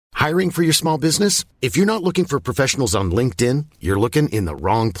Hiring for your small business? If you're not looking for professionals on LinkedIn, you're looking in the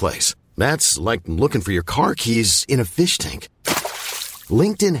wrong place. That's like looking for your car keys in a fish tank.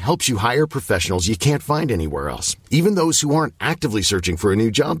 LinkedIn helps you hire professionals you can't find anywhere else, even those who aren't actively searching for a new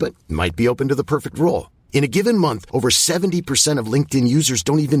job but might be open to the perfect role. In a given month, over 70% of LinkedIn users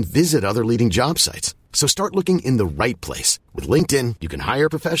don't even visit other leading job sites. So start looking in the right place. With LinkedIn, you can hire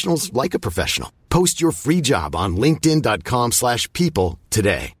professionals like a professional. Post your free job on linkedin.com/people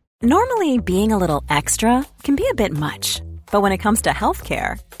today. Normally, being a little extra can be a bit much. But when it comes to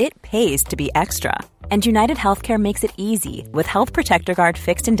healthcare, it pays to be extra. And United Healthcare makes it easy with Health Protector Guard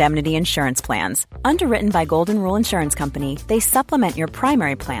fixed indemnity insurance plans. Underwritten by Golden Rule Insurance Company, they supplement your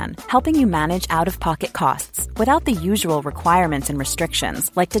primary plan, helping you manage out-of-pocket costs without the usual requirements and restrictions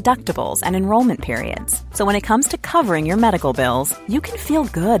like deductibles and enrollment periods. So when it comes to covering your medical bills, you can feel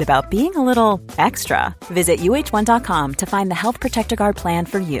good about being a little extra. Visit uh1.com to find the Health Protector Guard plan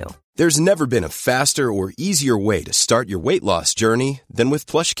for you. There's never been a faster or easier way to start your weight loss journey than with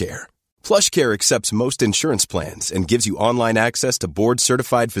PlushCare. PlushCare accepts most insurance plans and gives you online access to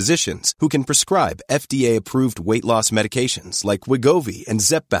board-certified physicians who can prescribe FDA-approved weight loss medications like Wegovy and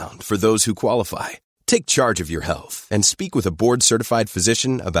Zepbound for those who qualify. Take charge of your health and speak with a board-certified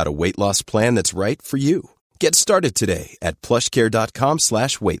physician about a weight loss plan that's right for you. Get started today at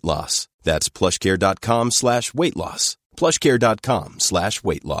plushcare.com/weight loss. That's plushcare.com/weight loss.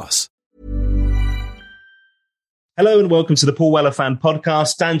 plushcare.com/weight loss. Hello and welcome to the Paul Weller Fan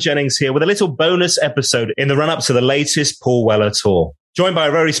Podcast. Dan Jennings here with a little bonus episode in the run-up to the latest Paul Weller tour. Joined by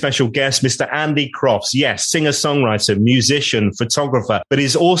a very special guest, Mr. Andy Crofts. Yes, singer-songwriter, musician, photographer, but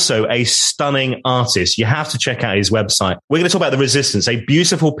he's also a stunning artist. You have to check out his website. We're going to talk about The Resistance, a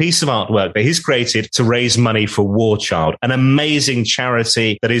beautiful piece of artwork that he's created to raise money for War Child, an amazing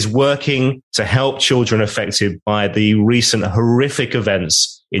charity that is working to help children affected by the recent horrific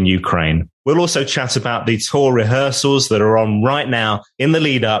events in Ukraine. We'll also chat about the tour rehearsals that are on right now in the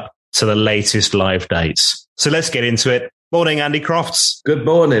lead up to the latest live dates. So let's get into it. Morning, Andy Crofts. Good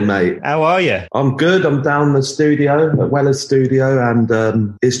morning, mate. How are you? I'm good. I'm down the studio, at Weller's studio, and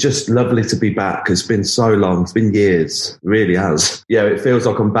it's just lovely to be back. It's been so long. It's been years. It really has. Yeah, it feels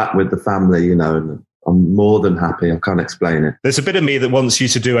like I'm back with the family, you know, and I'm more than happy. I can't explain it. There's a bit of me that wants you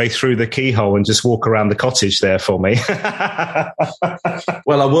to do a through the keyhole and just walk around the cottage there for me.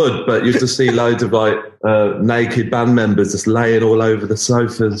 Well, I would, but you just see loads of like naked band members just laying all over the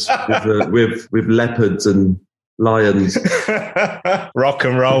sofas with leopards and lions. Rock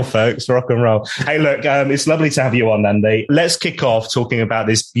and roll, folks. Rock and roll. Hey, look, it's lovely to have you on, Andy. Let's kick off talking about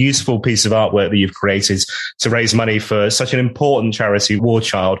this beautiful piece of artwork that you've created to raise money for such an important charity, War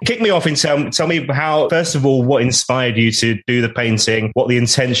Child. Kick me off and tell me how, first of all, what inspired you to do the painting, what the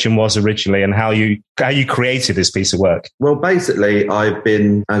intention was originally, and how you created this piece of work. Well, basically, I've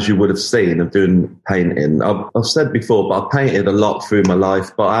been, as you would have seen, of doing painting. I've said before, but I've painted a lot through my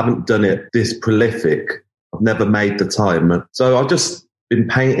life, but I haven't done it this prolific. I've never made the time. So I've just been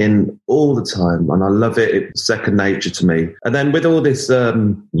painting all the time and I love it. It's second nature to me. And then with all this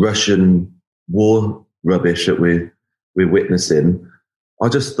Russian war rubbish that we're witnessing, I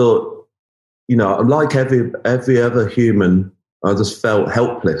just thought, you know, like every other human, I just felt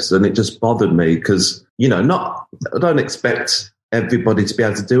helpless and it just bothered me because, you know, I don't expect everybody to be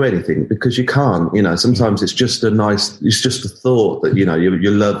able to do anything because you can't, you know, sometimes it's just a thought that, you know,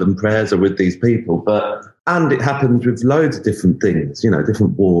 your love and prayers are with these people, and it happens with loads of different things, you know,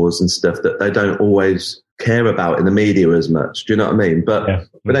 different wars and stuff that they don't always care about in the media as much. Do you know what I mean? But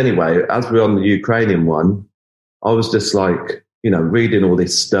anyway, as we're on the Ukrainian one, I was just like, you know, reading all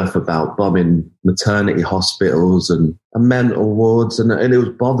this stuff about bombing maternity hospitals and mental wards, and it was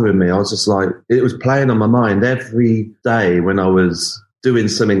bothering me. I was just like, it was playing on my mind every day when I was doing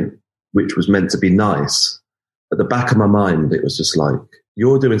something which was meant to be nice. At the back of my mind, it was just like,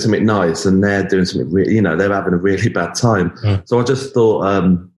 you're doing something nice and they're doing something really, you know, they're having a really bad time. So I just thought,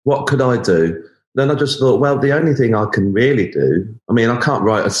 what could I do? Then I just thought, well, the only thing I can really do, I mean, I can't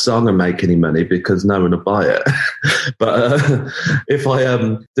write a song and make any money because no one will buy it. But if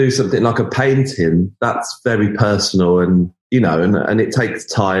I do something like a painting, that's very personal and, you know, and it takes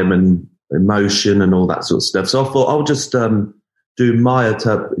time and emotion and all that sort of stuff. So I thought I'll just do my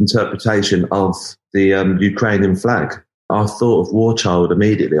interpretation of the Ukrainian flag. I thought of War Child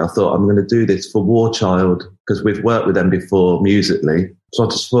immediately. I thought, I'm going to do this for War Child because we've worked with them before musically. So I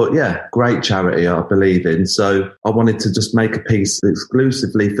just thought, yeah, great charity I believe in. So I wanted to just make a piece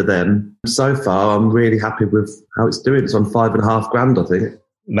exclusively for them. So far, I'm really happy with how it's doing. It's on $5,500, I think.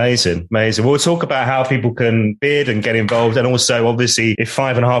 Amazing. We'll talk about how people can bid and get involved. And also, obviously, if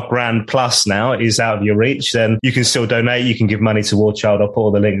 $5,500 plus now is out of your reach, then you can still donate. You can give money to War Child. I'll put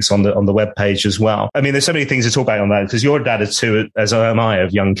all the links on the webpage as well. I mean, there's so many things to talk about on that, because you're a dad of two, as am I,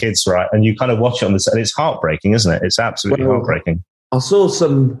 of young kids, right? And you kind of watch it on the set. It's heartbreaking, isn't it? It's absolutely heartbreaking. I saw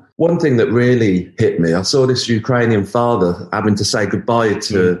one thing that really hit me. I saw this Ukrainian father having to say goodbye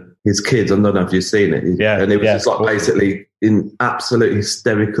to his kids. I don't know if you've seen it. Yeah. And it was just like basically in absolute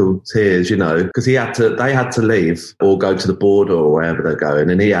hysterical tears, because they had to leave or go to the border or wherever they're going,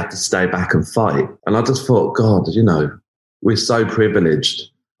 and he had to stay back and fight. And I just thought, God, we're so privileged.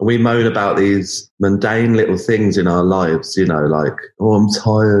 And we moan about these mundane little things in our lives, like, oh, I'm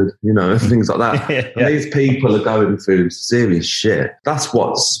tired, things like that. Yeah. And these people are going through serious shit. That's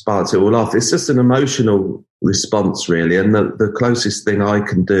what sparks it all off. It's just an emotional response, really. And the closest thing I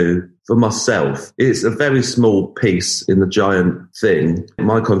can do for myself, it's a very small piece in the giant thing.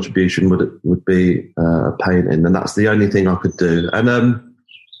 My contribution would be a painting, and that's the only thing I could do. And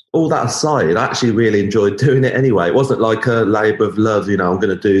all that aside, I actually really enjoyed doing it anyway. It wasn't like a labour of love, I'm going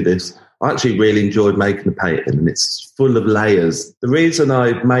to do this. I actually really enjoyed making the painting, and it's full of layers. The reason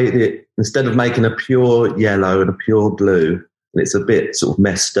I made it, instead of making a pure yellow and a pure blue, and it's a bit sort of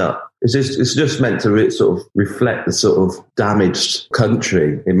messed up, it's just meant to sort of reflect the sort of damaged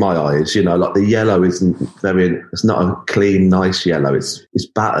country in my eyes. Like the yellow it's not a clean, nice yellow. It's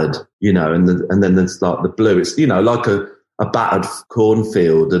battered, and then there's like the blue. It's, like a battered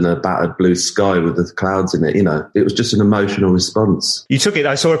cornfield and a battered blue sky with the clouds in it. It was just an emotional response. You took it.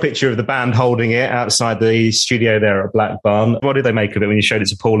 I saw a picture of the band holding it outside the studio there at Black Barn. What did they make of it when you showed it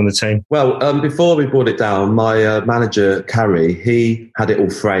to Paul and the team? Well, before we brought it down, my manager, Carrie, he had it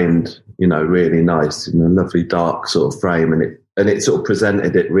all framed, really nice, in a lovely dark sort of frame, and it sort of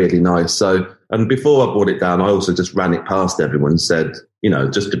presented it really nice. So, and before I brought it down, I also just ran it past everyone and said,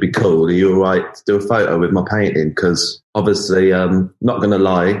 just to be cool, are you all right to do a photo with my painting? Because obviously, not going to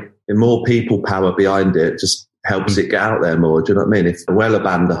lie, the more people power behind it just helps it get out there more. Do you know what I mean? If the Weller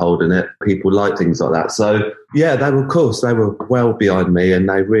band are holding it, people like things like that. So yeah, they were well behind me, and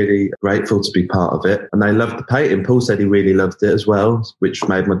they really grateful to be part of it. And they loved the painting. Paul said he really loved it as well, which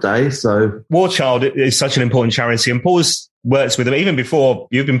made my day. So War Child is such an important charity, and Paul's worked with them even before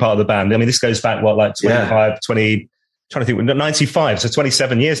you've been part of the band. I mean, this goes back, 20, trying to think, 95, so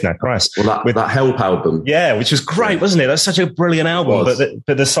 27 years now, Christ. Well, that Help album. Yeah, which was great, wasn't it? That's such a brilliant album.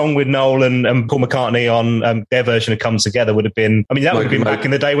 But the song with Noel and Paul McCartney on their version of Come Together would have been, that would have been back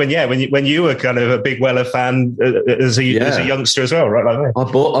in the day when you were kind of a big Weller fan as a youngster as well, right? Like that.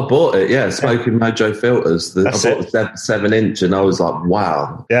 I bought it, yeah, Smoking Mojo Filters. I bought the 7-inch, and I was like,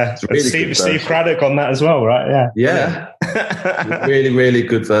 wow. Yeah, really Steve Craddock on that as well, right? Yeah. Really, really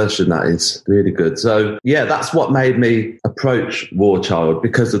good version, that is. Really good. So, yeah, that's what made me approach War Child,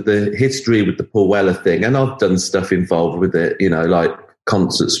 because of the history with the Paul Weller thing. And I've done stuff involved with it, like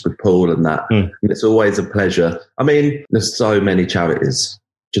concerts with Paul and that. And it's always a pleasure. I mean, there's so many charities.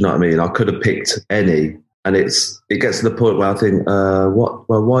 Do you know what I mean? I could have picked any. And it gets to the point where I think,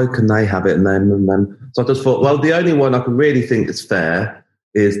 why can they have it and them? So I just thought, well, the only one I can really think is fair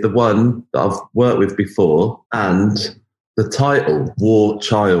is the one that I've worked with before, and the title, War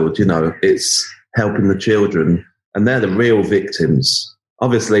Child, it's helping the children, and they're the real victims.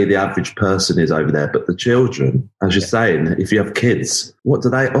 Obviously, the average person is over there, but the children, as you're saying, if you have kids, what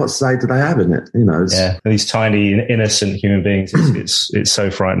say do they have in it? These tiny, innocent human beings. It's so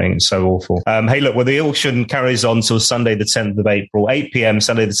frightening. It's so awful. Hey, look, the auction carries on till Sunday, the 10th of April, 8 p.m.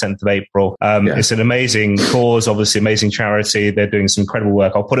 Sunday, the 10th of April. It's an amazing cause, obviously, amazing charity. They're doing some incredible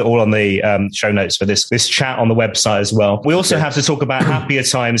work. I'll put it all on the show notes for this chat on the website as well. We also have to talk about happier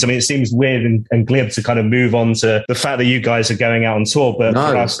times. I mean, it seems weird and glib to kind of move on to the fact that you guys are going out on tour, but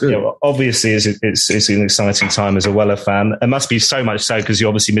for us, obviously, it's an exciting time as a Weller fan. It must be so much so because you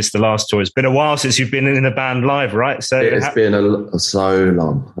obviously missed the last tour. It's been a while since you've been in a band live, right? So it's been so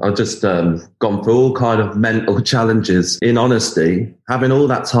long. I've just gone through all kind of mental challenges. In honesty, having all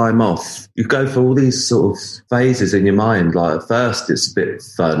that time off, you go through all these sort of phases in your mind. Like at first, it's a bit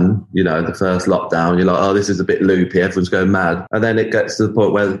fun. The first lockdown, you're like, oh, this is a bit loopy. Everyone's going mad. And then it gets to the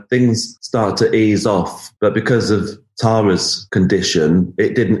point where things start to ease off. But because of Tara's condition,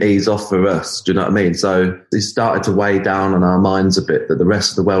 it didn't ease off for us. Do you know what I mean? So it started to weigh down on our minds a bit that the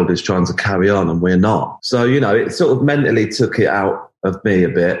rest of the world is trying to carry on and we're not. So, it sort of mentally took it out of me a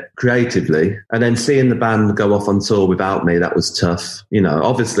bit creatively. And then seeing the band go off on tour without me, that was tough.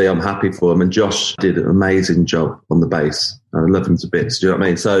 Obviously I'm happy for them, and Josh did an amazing job on the bass. I love him to bits. Do you know what I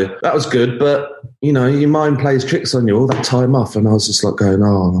mean? So that was good. But, your mind plays tricks on you all that time off. And I was just like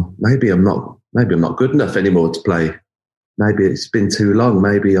going, maybe I'm not good enough anymore to play maybe it's been too long.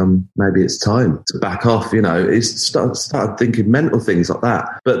 Maybe it's time to back off. It's started thinking mental things like that.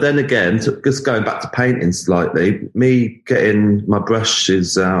 But then again, just going back to painting slightly, me getting my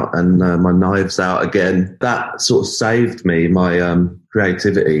brushes out and my knives out again, that sort of saved me my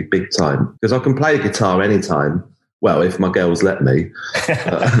creativity big time, because I can play guitar anytime. Well, if my girls let me,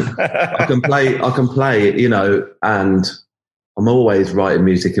 I can play, and I'm always writing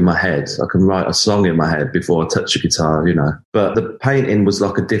music in my head. I can write a song in my head before I touch a guitar, But the painting was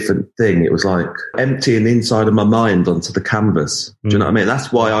like a different thing. It was like emptying the inside of my mind onto the canvas. Do you know what I mean?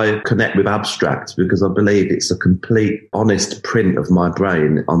 That's why I connect with abstract, because I believe it's a complete, honest print of my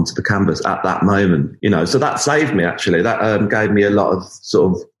brain onto the canvas at that moment. So that saved me, actually. That gave me a lot of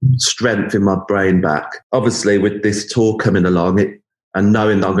sort of strength in my brain back. Obviously, with this tour coming along, and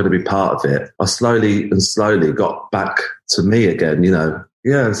knowing that I'm going to be part of it, I slowly got back to me again,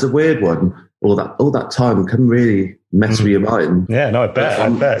 Yeah, it's a weird one. All that time can really mess with your mind. Yeah, no, I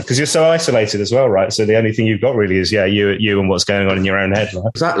bet. Because you're so isolated as well, right? So the only thing you've got really is, you and what's going on in your own head, right?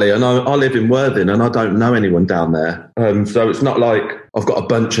 Exactly. And I live in Worthing and I don't know anyone down there. So it's not like I've got a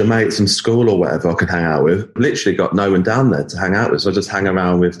bunch of mates from school or whatever I can hang out with. Literally got no one down there to hang out with. So I just hang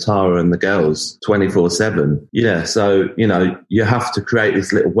around with Tara and the girls 24/7. Yeah. So, you have to create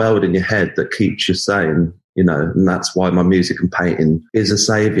this little world in your head that keeps you sane. And that's why my music and painting is a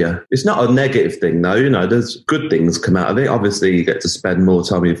saviour. It's not a negative thing, though. There's good things come out of it. Obviously, you get to spend more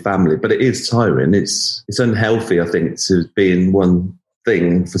time with your family, but it is tiring. It's unhealthy, I think, to be in one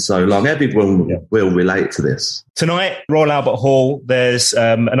thing for so long. Everyone will relate to this. Tonight, Royal Albert Hall, there's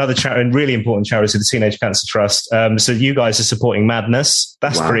another charity, really important charity, the Teenage Cancer Trust. So you guys are supporting Madness.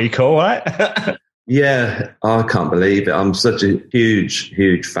 That's pretty cool, right? Yeah, I can't believe it. I'm such a huge,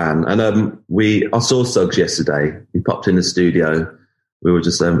 huge fan. And I saw Suggs yesterday. He popped in the studio. We were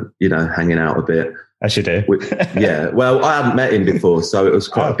just, hanging out a bit. As you do. Yeah. Well, I hadn't met him before, so it was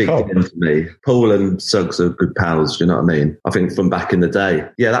quite a big thing for me. Paul and Suggs are good pals, do you know what I mean? I think from back in the day.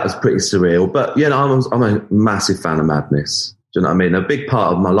 Yeah, that was pretty surreal. But, I'm a massive fan of Madness. Do you know what I mean? A big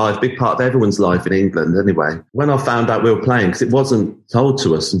part of my life, big part of everyone's life in England anyway. When I found out we were playing, because it wasn't told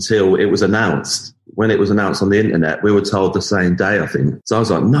to us until it was announced. When it was announced on the internet, we were told the same day, I think. So I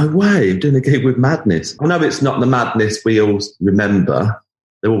was like, no way, you're doing a gig with Madness. I know it's not the Madness we all remember.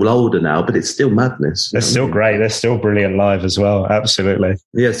 They're all older now, but it's still Madness. They're still great. They're still brilliant live as well. Absolutely.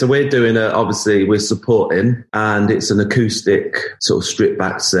 Yeah, so we're doing obviously we're supporting, and it's an acoustic sort of stripped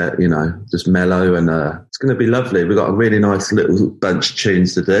back set, just mellow, and it's going to be lovely. We've got a really nice little bunch of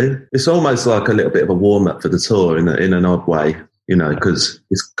tunes to do. It's almost like a little bit of a warm up for the tour in an odd way. Because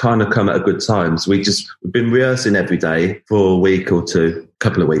it's kind of come at a good time. So we've been rehearsing every day for a week or two,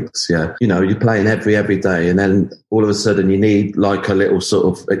 couple of weeks. Yeah. You're playing every day. And then all of a sudden you need like a little sort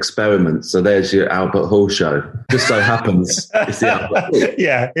of experiment. So there's your Albert Hall show. Just so happens it's the Albert Hall.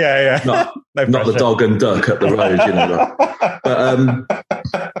 Yeah. Not the Dog and Duck up the road,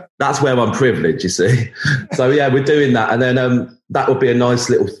 But that's where I'm privileged, you see. So yeah, we're doing that. And then that would be a nice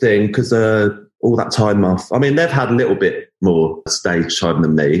little thing because all that time off. I mean, they've had a little bit more stage time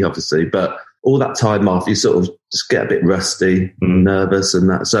than me, obviously, but all that time off, you sort of just get a bit rusty and nervous and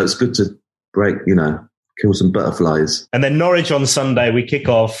that. So it's good to break, kill some butterflies. And then Norwich on Sunday, we kick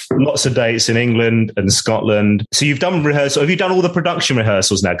off lots of dates in England and Scotland. So you've done rehearsals. Have you done all the production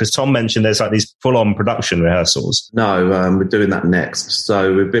rehearsals now? Because Tom mentioned there's like these full-on production rehearsals. No, we're doing that next.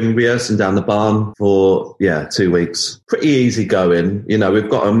 So we've been rehearsing down the barn for, 2 weeks. Pretty easy going. We've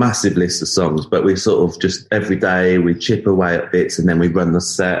got a massive list of songs, but we sort of just every day we chip away at bits and then we run the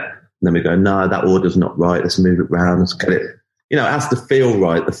set. And then we go, no, that order's not right. Let's move it around. Let's get it. It has to feel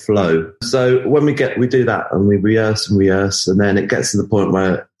right, the flow. So when we do that and we rehearse, and then it gets to the point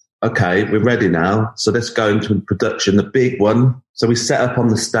where, okay, we're ready now. So let's go into production, the big one. So we set up on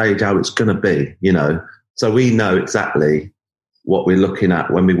the stage how it's going to be, So we know exactly what we're looking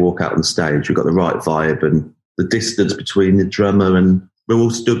at when we walk out on stage. We've got the right vibe and the distance between the drummer and we're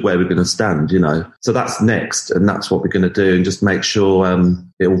all stood where we're going to stand, So that's next, and that's what we're going to do, and just make sure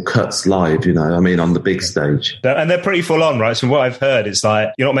it all cuts live, on the big stage. And they're pretty full on, right? So what I've heard, it's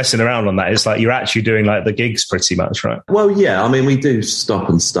like you're not messing around on that. It's like you're actually doing like the gigs pretty much, right? Well, yeah. We do stop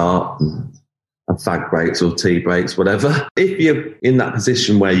and start and have fag breaks or tea breaks, whatever. If you're in that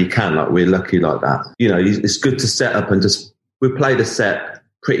position where you can, like we're lucky like that, it's good to set up and we play the set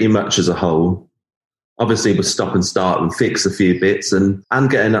pretty much as a whole. Obviously, we'll stop and start and fix a few bits and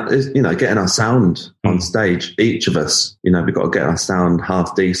getting our sound on stage. Each of us, we've got to get our sound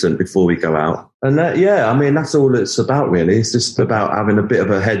half decent before we go out. And that's all it's about, really. It's just about having a bit of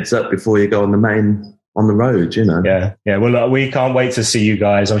a heads up before you go on the main on the road, you know. Yeah. Well, look, we can't wait to see you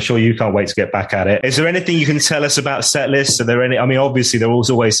guys. I'm sure you can't wait to get back at it. Is there anything you can tell us about set lists? Are there any? I mean, obviously there are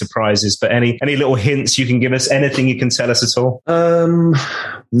always surprises, but any little hints you can give us? Anything you can tell us at all?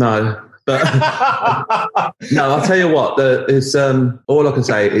 No. But no, I'll tell you what. It's all I can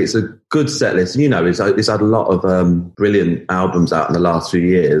say. It's a good set list. You know, it's had a lot of brilliant albums out in the last few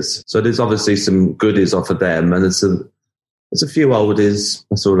years. So there's obviously some goodies off of them, and there's a few oldies.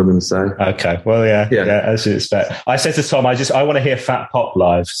 That's all I'm going to say. Okay. Well, yeah, as you expect. I said to Tom, I want to hear Fat Pop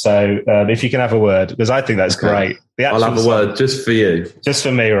live. So if you can have a word, because I think that's great. I'll have a word just for you. Just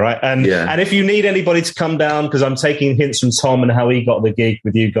for me, right? And if you need anybody to come down, because I'm taking hints from Tom and how he got the gig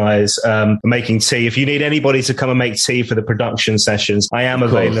with you guys making tea. If you need anybody to come and make tea for the production sessions, I am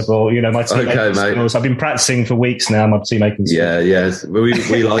available. You know, my tea making skills. I've been practicing for weeks now. My tea making skills. Yes.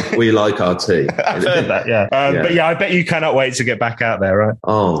 We like our tea. I've heard that. Yeah. But I bet you cannot wait to get back out there, right?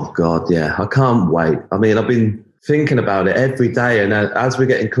 Oh God, yeah. I can't wait. I mean, I've been thinking about it every day, and as we're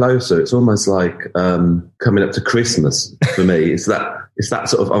getting closer, it's almost like coming up to Christmas for me. It's that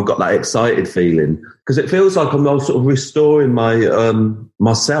sort of, I've got that excited feeling, because it feels like I'm sort of restoring my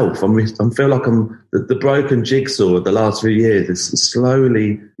myself. I feel like I'm the broken jigsaw of the last few years. It's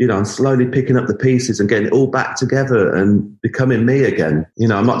slowly, I'm slowly picking up the pieces and getting it all back together and becoming me again. You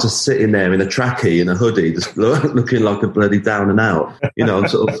know, I'm not just sitting there in a trackie and a hoodie, just looking like a bloody down and out. You know, I'm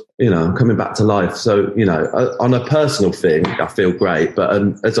sort of, I'm coming back to life. So, on a personal thing, I feel great, but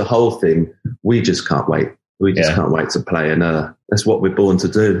as a whole thing, we just can't wait. We just can't wait to play, and that's what we're born to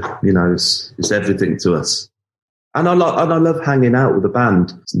do. It's everything to us. And I love hanging out with the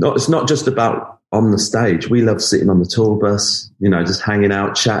band. It's not just about on the stage. We love sitting on the tour bus, just hanging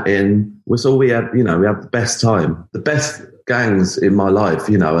out, chatting. It's all we have. We have the best time. The best gangs in my life,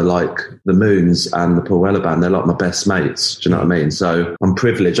 are like the Moons and the Paul Weller Band. They're like my best mates. Do you know what I mean? So I'm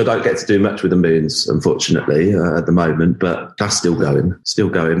privileged. I don't get to do much with the Moons, unfortunately, at the moment, but that's still going.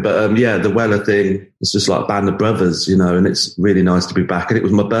 But the Weller thing, it's just like a band of brothers, and it's really nice to be back. And it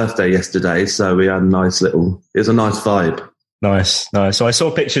was my birthday yesterday, so we had it was a nice vibe. Nice. So I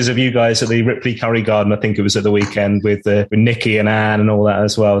saw pictures of you guys at the Ripley Curry Garden. I think it was at the weekend with Nicky and Anne and all that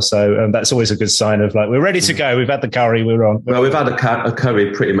as well. So that's always a good sign of like, we're ready to go. We've had the curry. We're on. Well, we've had a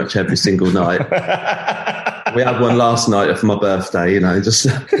curry pretty much every single night. We had one last night for my birthday, just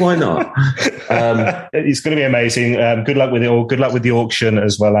why not? It's going to be amazing. Good luck with it all. Good luck with the auction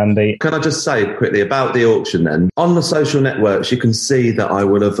as well, Andy. Can I just say quickly about the auction then? On the social networks, you can see that I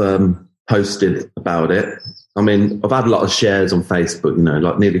would have posted about it. I mean, I've had a lot of shares on Facebook,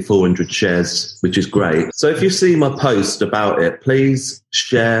 like nearly 400 shares, which is great. So if you see my post about it, please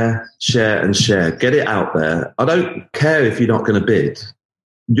share. Get it out there. I don't care if you're not going to bid.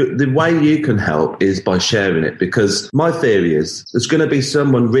 The way you can help is by sharing it, because my theory is there's going to be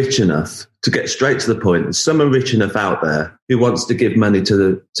someone rich enough to get straight to the point. There's someone rich enough out there who wants to give money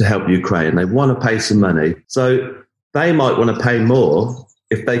to help Ukraine. They want to pay some money. So they might want to pay more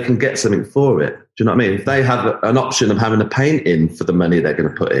if they can get something for it. Do you know what I mean? If they have an option of having a paint in for the money they're going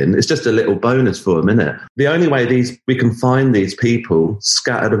to put in, it's just a little bonus for them, isn't it? The only way we can find these people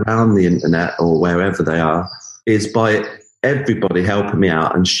scattered around the internet or wherever they are is by everybody helping me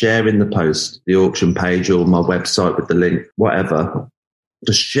out and sharing the post, the auction page or my website with the link, whatever.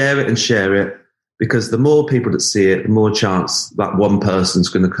 Just share it, because the more people that see it, the more chance that one person's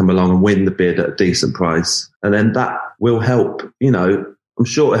going to come along and win the bid at a decent price. And then that will help, I'm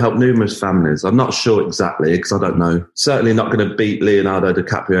sure it'll help numerous families. I'm not sure exactly, because I don't know. Certainly not going to beat Leonardo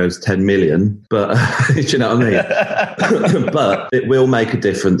DiCaprio's 10 million, but do you know what I mean? But it will make a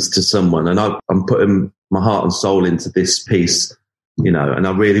difference to someone. And I'm putting my heart and soul into this piece, and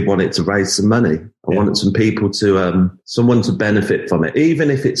I really want it to raise some money. I wanted some people someone to benefit from it. Even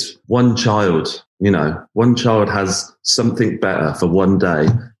if it's one child, one child has something better for one day.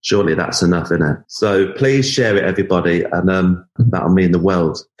 Surely that's enough, isn't it? So please share it, everybody, and that'll mean the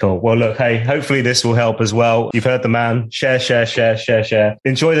world. Cool. Well, look, hey, hopefully this will help as well. You've heard the man. Share.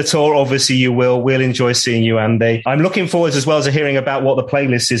 Enjoy the tour. Obviously, you will. We'll enjoy seeing you, Andy. I'm looking forward as well to hearing about what the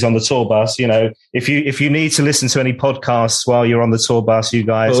playlist is on the tour bus. If you need to listen to any podcasts while you're on the tour bus, you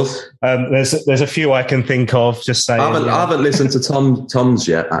guys, there's a few I can think of. Just saying. I haven't listened to Tom's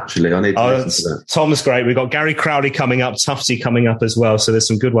yet. Actually, I need to listen to that. Tom's great. We've got Gary Crowley coming up, Tufty coming up as well. So there's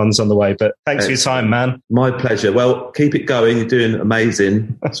some good ones on the way. But thanks for your time, man. My pleasure. Well, keep it going. You're doing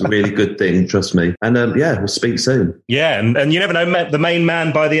amazing. It's a really good thing. Trust me. And we'll speak soon. Yeah, and you never know, the main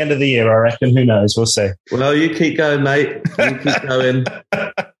man by the end of the year, I reckon. Who knows? We'll see. Well, you keep going, mate. You keep going.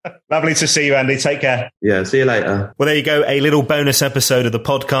 Lovely to see you, Andy. Take care. Yeah, see you later. Well, there you go. A little bonus episode of the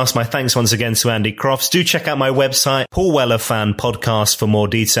podcast. My thanks once again to Andy Crofts. Do check out my website, Paul Weller Fan Podcast, for more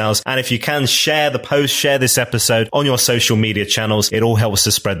details. And if you can, share the post, share this episode on your social media channels. It all helps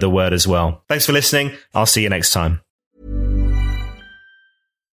to spread the word as well. Thanks for listening. I'll see you next time.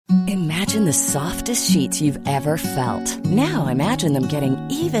 Imagine the softest sheets you've ever felt. Now imagine them getting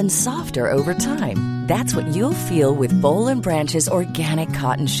even softer over time. That's what you'll feel with Boll & Branch's organic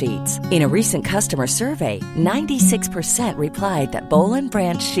cotton sheets. In a recent customer survey, 96% replied that Boll &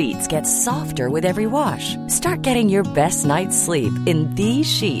 Branch sheets get softer with every wash. Start getting your best night's sleep in these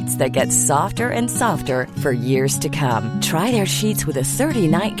sheets that get softer and softer for years to come. Try their sheets with a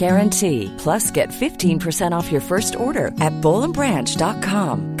 30-night guarantee. Plus, get 15% off your first order at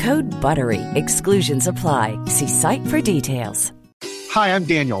bollandbranch.com. Code BUTTERY. Exclusions apply. See site for details. Hi, I'm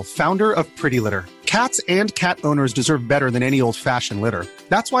Daniel, founder of Pretty Litter. Cats and cat owners deserve better than any old-fashioned litter.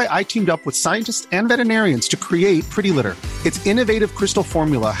 That's why I teamed up with scientists and veterinarians to create Pretty Litter. Its innovative crystal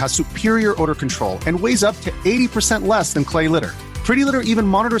formula has superior odor control and weighs up to 80% less than clay litter. Pretty Litter even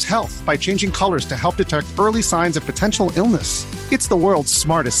monitors health by changing colors to help detect early signs of potential illness. It's the world's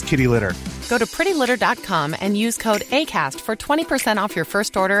smartest kitty litter. Go to prettylitter.com and use code ACAST for 20% off your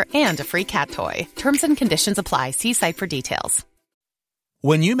first order and a free cat toy. Terms and conditions apply. See site for details.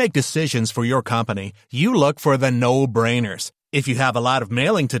 When you make decisions for your company, you look for the no-brainers. If you have a lot of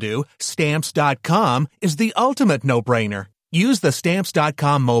mailing to do, Stamps.com is the ultimate no-brainer. Use the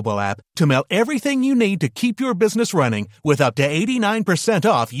Stamps.com mobile app to mail everything you need to keep your business running with up to 89%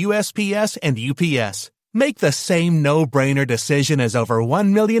 off USPS and UPS. Make the same no-brainer decision as over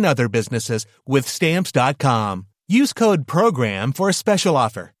 1 million other businesses with Stamps.com. Use code PROGRAM for a special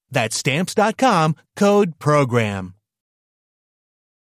offer. That's Stamps.com, code PROGRAM.